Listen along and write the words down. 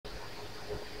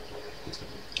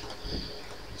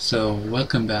So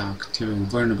welcome back to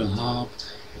Vulnhub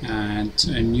and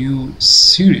to a new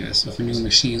series of new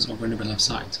machines on Vulnhub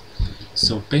site.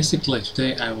 So basically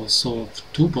today I will solve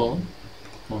Toppo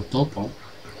or Toppo.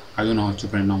 I don't know how to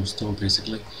pronounce Toppo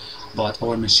basically, but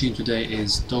our machine today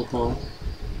is Toppo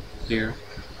here.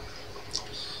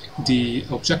 The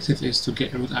objective is to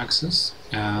get root access,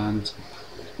 and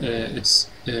it's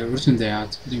written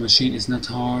that the machine is not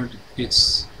hard,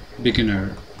 it's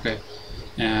beginner. Okay,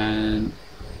 and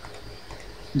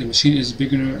the machine is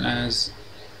beginner as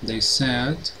they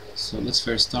said. So let's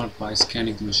first start by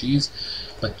scanning the machines,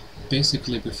 but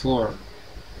basically before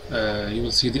you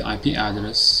will see the IP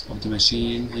address of the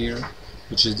machine here,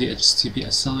 which is the HTTP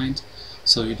assigned,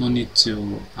 so you don't need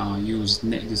to use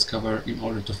net discover in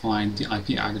order to find the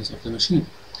IP address of the machine.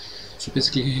 So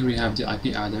basically here we have the IP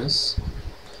address.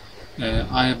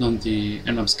 I have done the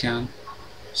nrub scan,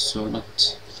 so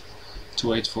not to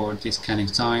wait for the scanning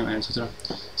time, etc.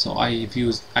 So I've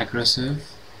used aggressive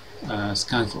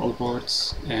scan for all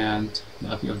ports and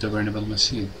the IP of the vulnerable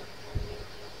machine.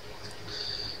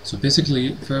 So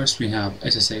basically first we have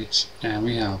SSH and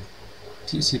we have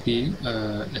TCP,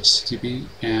 HTTP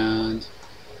and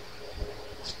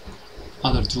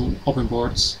other two open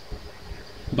ports,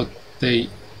 but they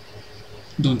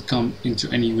don't come into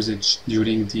any usage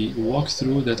during the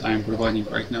walkthrough that I am providing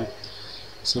right now.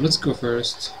 So let's go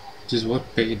first to this web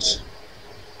page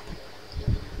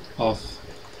of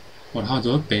how the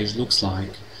web page looks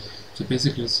like. So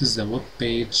basically this is the web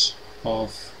page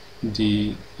of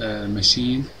the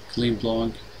machine, clean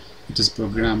blog. It is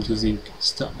programmed using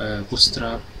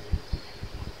Bootstrap,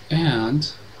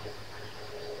 and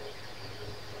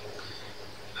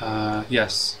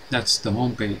yes, that's the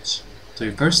home page. So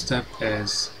your first step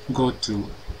is go to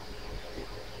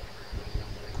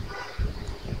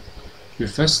your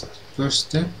first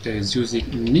step is using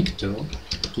Nikto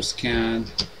to scan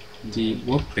the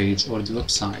web page or the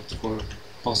website for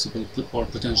possible or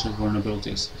potential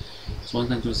vulnerabilities. So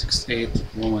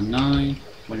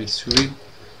 192.168.119.183.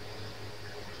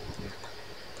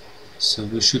 So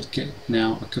we should get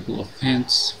now a couple of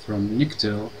hints from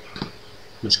Nikto,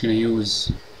 which we're gonna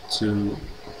use to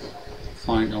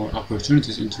find our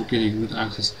opportunities into getting root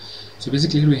access. So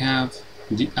basically here we have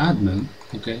the admin.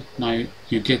 Okay, now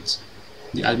you get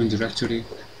the admin directory.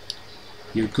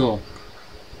 You go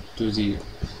to the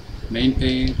main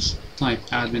page, type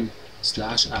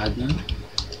admin/admin,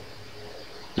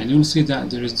 and you'll see that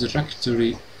there is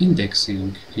directory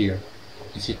indexing here.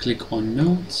 If you click on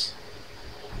notes,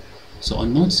 so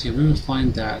on notes here we will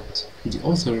find that the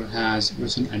author has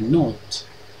written a note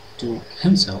to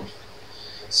himself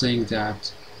saying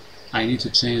that I need to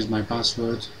change my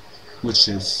password, which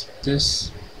is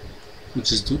this,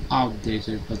 which is too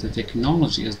outdated, but the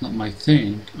technology is not my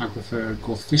thing. I prefer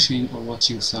go fishing or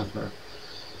watching soccer.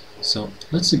 So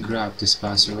let's grab this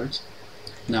password.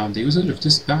 Now the user of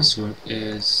this password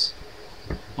is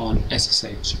on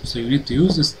SSH, so you need to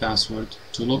use this password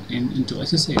to log in into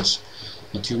SSH.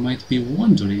 But you might be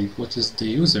wondering what is the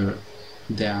user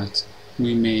that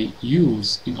we may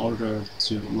use in order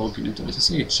to log in into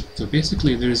SSH. So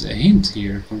basically there is a hint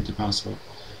here from the password,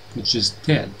 which is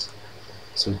Ted.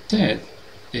 So Ted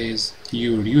is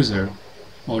your user,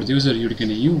 or the user you're going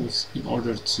to use in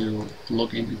order to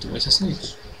log in into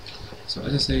SSH. So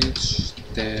SSH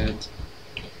Ted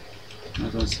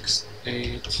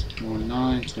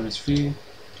 168.119.23,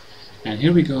 and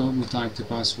here we go. We type the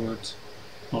password.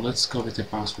 Well, let's copy the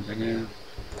password again.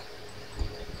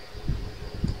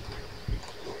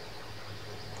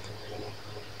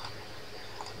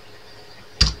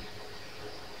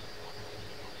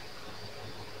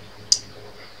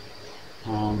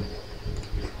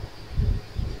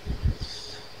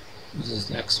 This is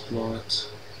the exploit.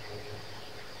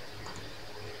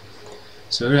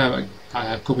 So here I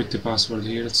have copied the password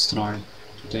here. Let's try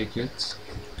to take it.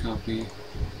 Copy.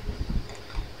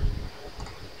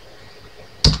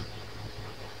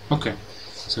 Okay,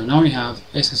 so now we have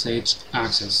SSH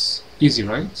access. Easy,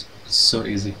 right? It's so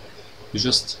easy. You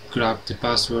just grab the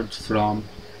password from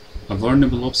a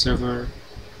vulnerable web server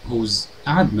whose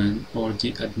admin or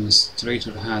the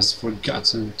administrator has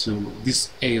forgotten to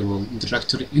disable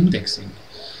directory indexing.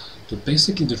 So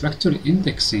basically directory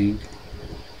indexing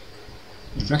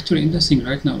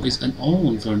right now is an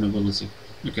old vulnerability.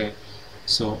 Okay,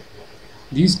 so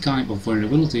these kind of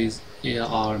vulnerabilities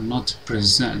are not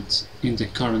present in the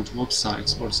current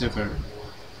websites or server.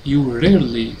 You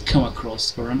rarely come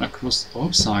across or run across a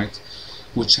website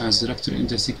which has directory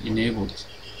indexing enabled.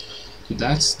 So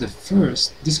that's the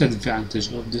first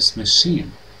disadvantage of this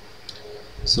machine.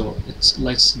 So it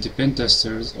lets the pen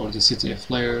testers or the CTF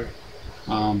layer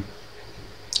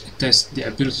It tests the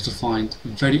ability to find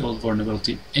very old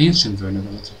vulnerability, ancient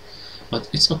vulnerability. But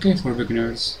it's okay for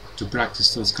beginners to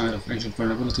practice those kind of ancient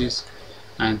vulnerabilities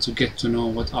and to get to know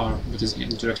what is in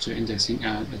directory indexing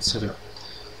and etc.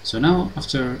 So now,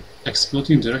 after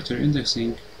exploiting directory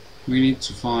indexing, we need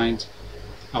to find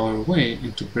our way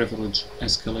into privilege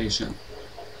escalation.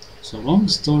 So long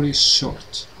story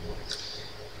short,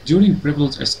 during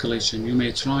privilege escalation, you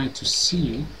may try to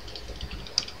see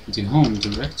the home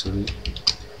directory.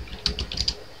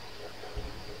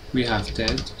 We have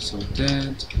dead, so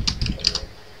dead.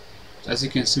 As you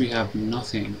can see, we have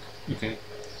nothing. Okay.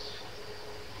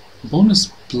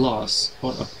 Bonus plus,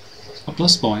 or a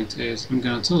plus point is, I'm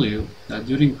gonna tell you that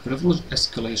during privilege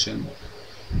escalation,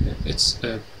 it's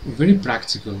very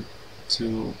practical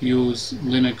to use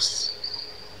Linux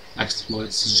exploit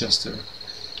suggester.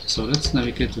 So let's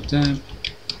navigate to tab.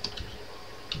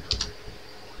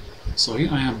 So here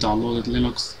I have downloaded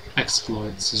Linux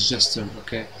exploit suggester.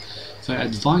 Okay, so I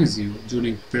advise you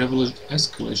during privilege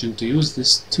escalation to use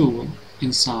this tool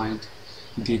inside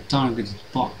the targeted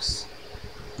box,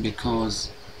 because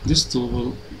this tool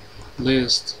will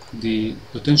list the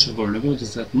potential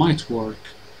vulnerabilities that might work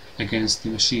against the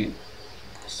machine.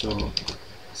 So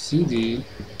cd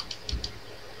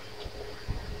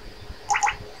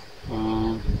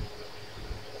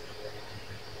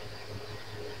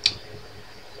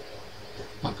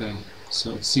okay,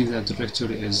 so it seems that the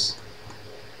directory is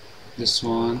this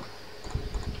one.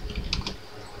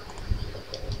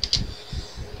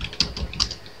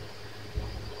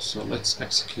 So let's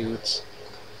execute.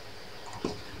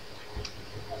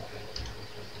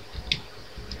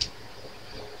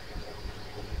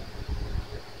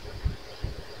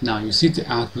 Now you see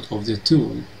the output of the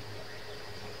tool.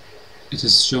 It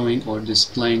is showing or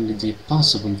displaying the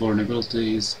possible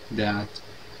vulnerabilities that,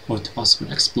 or the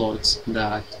possible exploits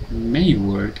that may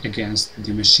work against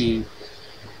the machine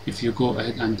if you go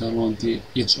ahead and download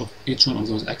each one of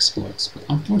those exploits. But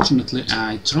unfortunately,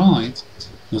 I tried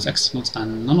those exploits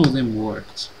and none of them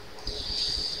worked.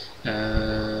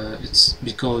 It's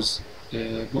because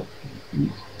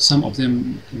some of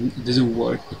them didn't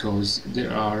work because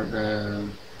there are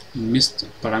missed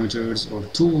parameters or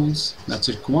tools that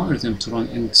require them to run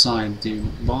inside the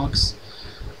box,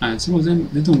 and some of them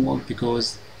didn't work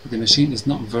because the machine is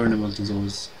not vulnerable to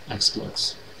those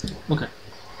exploits. Okay,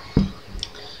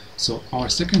 so our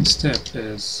second step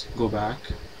is go back.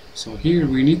 So here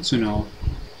we need to know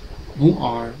who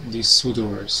are the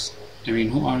sudoers. I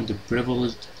mean, who are the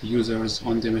privileged users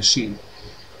on the machine.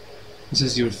 This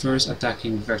is your first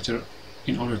attacking vector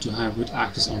in order to have root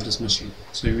access on this machine.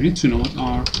 So you need to know what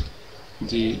are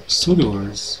the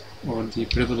sudoers or the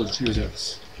privileged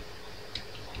users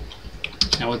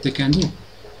and what they can do.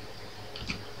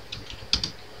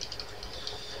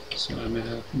 So I may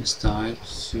have mistyped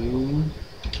su.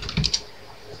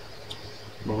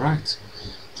 Alright.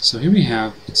 So here we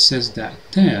have, it says that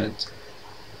Ted,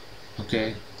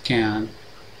 okay, can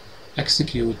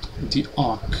execute the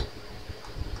awk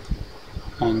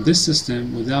on this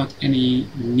system without any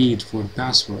need for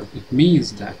password. It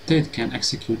means that Ted can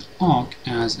execute awk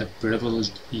as a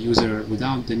privileged user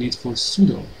without the need for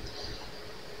sudo.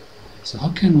 So how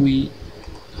can we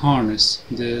harness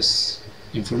this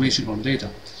information or data?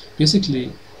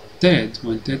 Basically, Ted,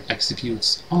 when Ted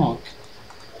executes awk,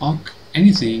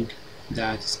 anything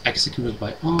that is executed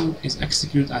by awk is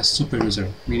executed as super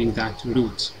user, meaning that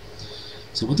root.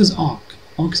 So what is awk?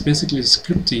 Awk is basically a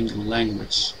scripting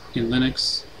language in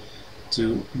Linux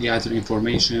to gather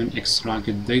information, extract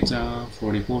data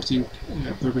for reporting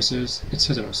purposes,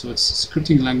 etc. So it's a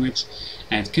scripting language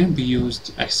and it can be used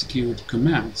to execute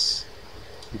commands.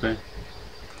 Okay,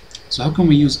 so how can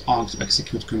we use awk to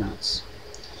execute commands?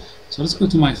 So let's go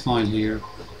to my file here.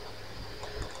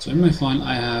 So in my file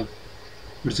I have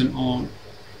written on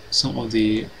some of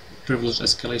the privilege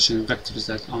escalation vectors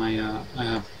that I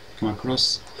have come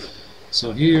across.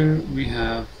 So here we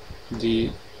have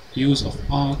the use of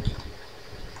awk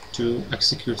to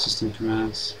execute system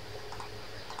commands.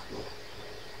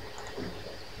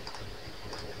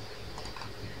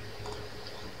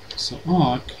 So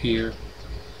awk here,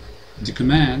 the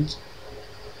command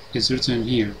is written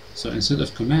here. So instead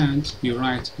of command, you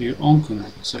write your own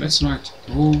command. So let's write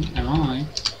who am I.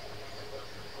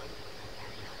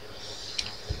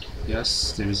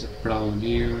 Yes, there is a problem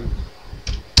here.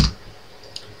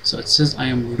 So it says I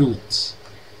am root.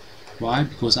 Why?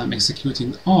 Because I'm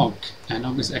executing awk, and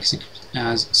awk is executed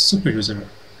as super user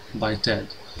by Ted.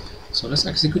 So let's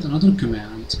execute another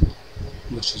command,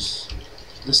 which is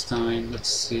this time, let's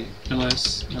see,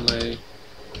 ls la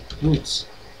root,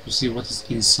 to see what is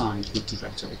inside root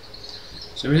directory.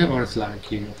 So we have our flag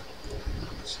here.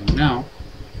 So now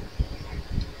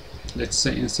let's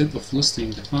say instead of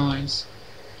listing the files,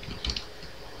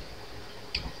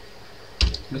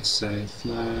 let's say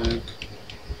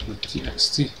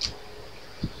flag.txt.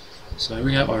 So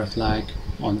we have our flag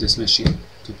on this machine.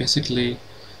 So basically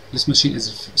this machine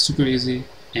is super easy,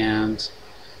 and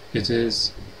it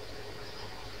is,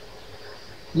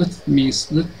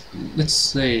 let's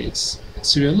say it's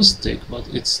realistic, but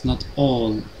it's not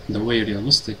all the way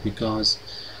realistic, because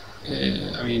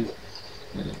there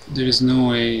is no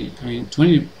way,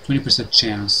 20%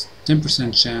 chance,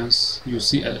 10% chance you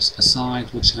see a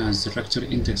site which has directory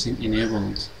indexing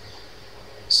enabled.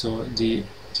 So the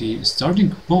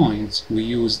starting point we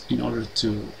used in order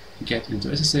to get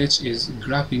into SSH is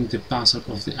grabbing the password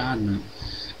of the admin.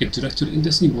 If directory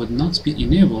indexing would not be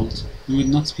enabled, we would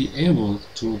not be able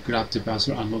to grab the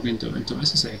password and log into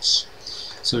SSH.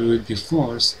 So we would be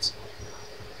forced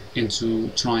into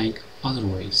trying other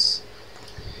ways.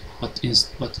 But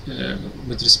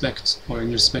with respect, or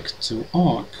in respect to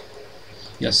awk,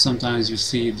 yes, sometimes you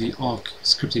see the awk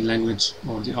scripting language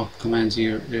or the awk command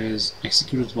here is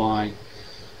executed by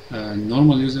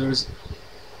normal users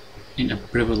in a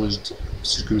privileged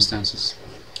circumstances.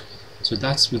 So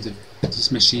that's with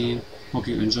this machine. Hope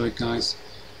you enjoyed, guys,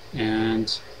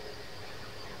 and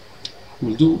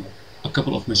we'll do a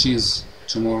couple of machines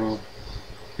tomorrow.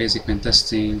 Basic pen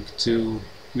testing too.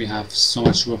 We have so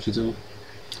much work to do,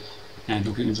 and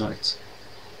hope you enjoy it.